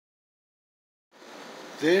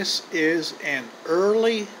This is an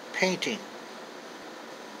early painting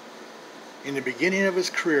in the beginning of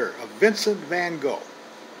his career of Vincent van Gogh.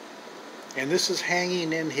 And this is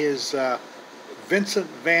hanging in his Vincent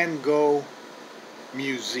van Gogh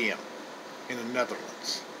Museum in the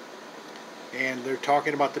Netherlands. And they're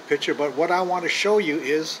talking about the picture, but what I want to show you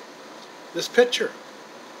is this picture.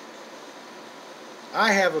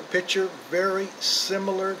 I have a picture very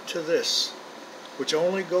similar to this, which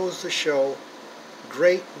only goes to show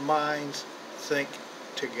great minds think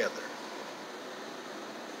together.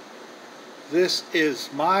 This is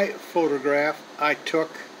my photograph I took,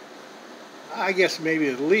 I guess maybe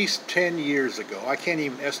at least 10 years ago. I can't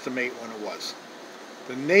even estimate when it was.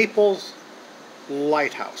 The Naples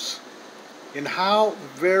Lighthouse, and how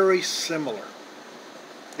very similar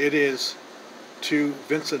it is to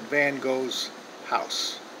Vincent van Gogh's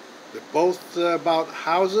house. They're both about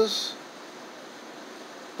houses.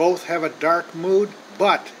 Both have a dark mood,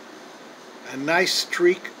 but a nice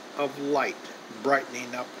streak of light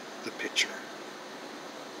brightening up the picture.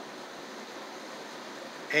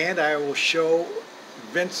 And I will show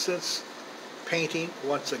Vincent's painting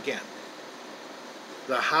once again.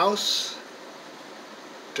 The house,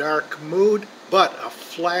 dark mood, but a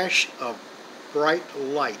flash of bright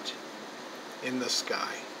light in the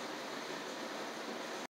sky.